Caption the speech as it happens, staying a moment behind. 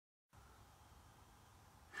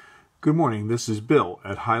Good morning, this is Bill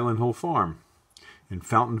at Highland Hill Farm in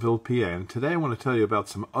Fountainville, PA, and today I want to tell you about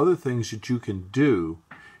some other things that you can do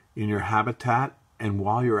in your habitat and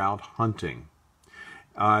while you're out hunting.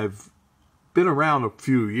 I've been around a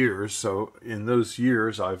few years, so in those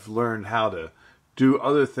years I've learned how to do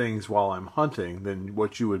other things while I'm hunting than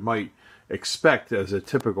what you might expect as a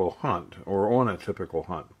typical hunt or on a typical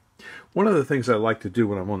hunt. One of the things I like to do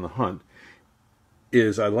when I'm on the hunt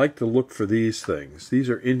is I like to look for these things. These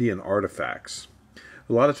are Indian artifacts.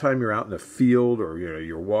 A lot of time you're out in a field, or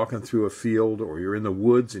you're walking through a field, or you're in the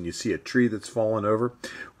woods and you see a tree that's fallen over.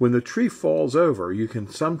 When the tree falls over, you can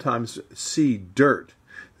sometimes see dirt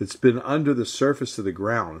that's been under the surface of the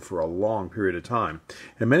ground for a long period of time.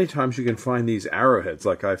 And many times you can find these arrowheads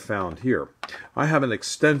like I found here. I have an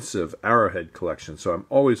extensive arrowhead collection, so I'm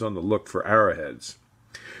always on the look for arrowheads.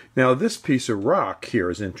 Now this piece of rock here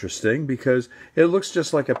is interesting because it looks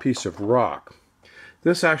just like a piece of rock.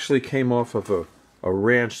 This actually came off of a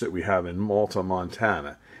ranch that we have in Malta,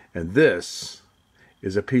 Montana. And this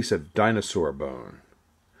is a piece of dinosaur bone.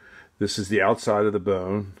 This is the outside of the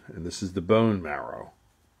bone, and this is the bone marrow.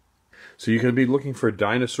 So you can be looking for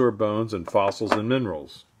dinosaur bones and fossils and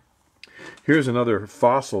minerals. Here's another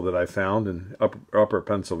fossil that I found in upper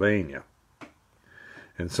Pennsylvania.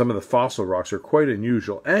 And some of the fossil rocks are quite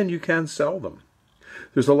unusual, and you can sell them.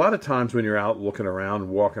 There's a lot of times when you're out looking around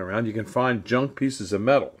and walking around, you can find junk pieces of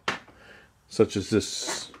metal, such as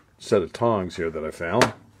this set of tongs here that I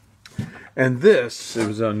found. And this, it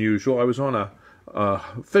was unusual. I was on a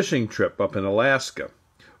fishing trip up in Alaska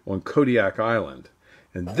on Kodiak Island.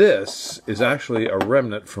 And this is actually a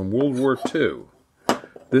remnant from World War II.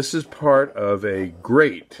 This is part of a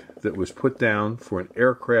grate that was put down for an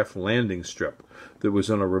aircraft landing strip that was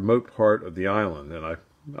on a remote part of the island, and I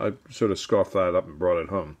sort of scoffed that up and brought it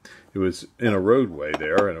home. It was in a roadway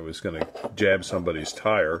there, and it was going to jab somebody's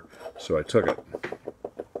tire, so I took it.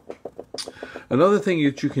 Another thing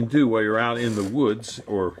that you can do while you're out in the woods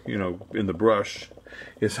or in the brush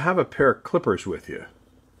is have a pair of clippers with you.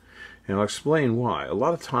 And I'll explain why. A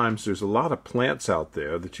lot of times there's a lot of plants out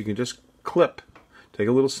there that you can just clip, take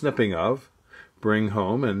a little snipping of, bring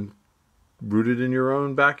home, and root it in your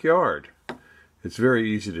own backyard. It's very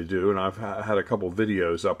easy to do, and I've had a couple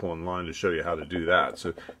videos up online to show you how to do that.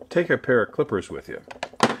 So take a pair of clippers with you.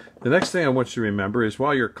 The next thing I want you to remember is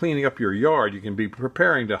while you're cleaning up your yard, you can be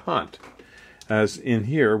preparing to hunt. As in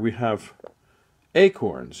here, we have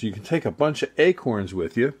acorns. You can take a bunch of acorns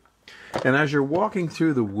with you, and as you're walking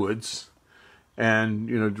through the woods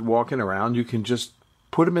and walking around, you can just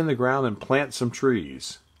put them in the ground and plant some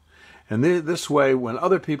trees. And this way, when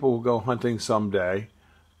other people will go hunting someday,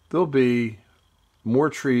 there'll be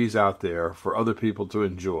more trees out there for other people to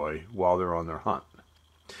enjoy while they're on their hunt.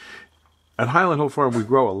 At Highland Hill Farm, we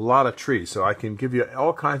grow a lot of trees, so I can give you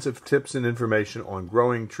all kinds of tips and information on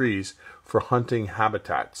growing trees for hunting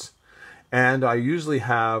habitats. And I usually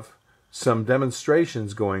have some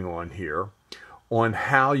demonstrations going on here on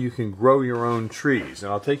how you can grow your own trees.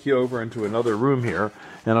 And I'll take you over into another room here,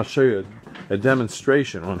 and I'll show you a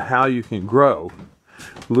demonstration on how you can grow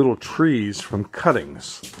little trees from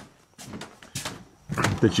cuttings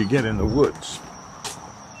that you get in the woods.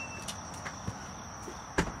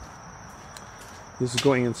 This is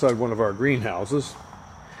going inside one of our greenhouses,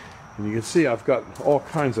 and you can see I've got all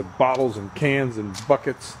kinds of bottles and cans and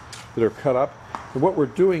buckets that are cut up. And what we're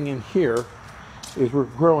doing in here is we're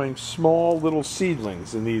growing small little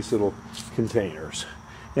seedlings in these little containers.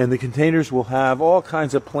 And the containers will have all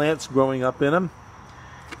kinds of plants growing up in them,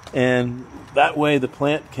 and that way the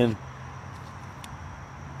plant can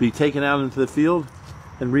be taken out into the field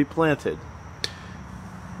and replanted.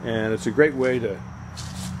 And it's a great way to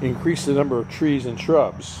increase the number of trees and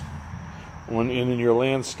shrubs in your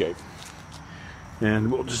landscape.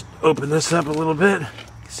 And we'll just open this up a little bit.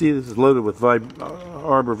 See, this is loaded with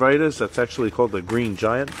arborvitaes. That's actually called the green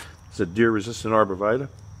giant. It's a deer-resistant arborvitae.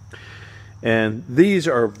 And these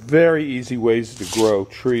are very easy ways to grow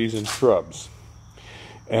trees and shrubs.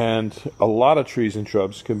 And a lot of trees and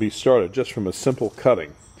shrubs can be started just from a simple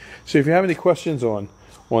cutting. So if you have any questions on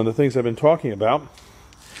the things I've been talking about,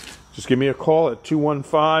 just give me a call at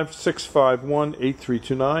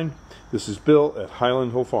 215-651-8329. This is Bill at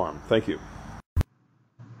Highland Hill Farm. Thank you.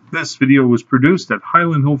 This video was produced at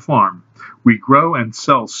Highland Hill Farm. We grow and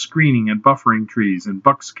sell screening and buffering trees in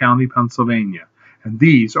Bucks County, Pennsylvania, and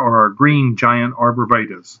these are our green giant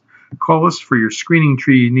arborvitaes. Call us for your screening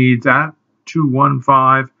tree needs at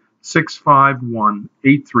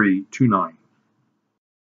 215-651-8329.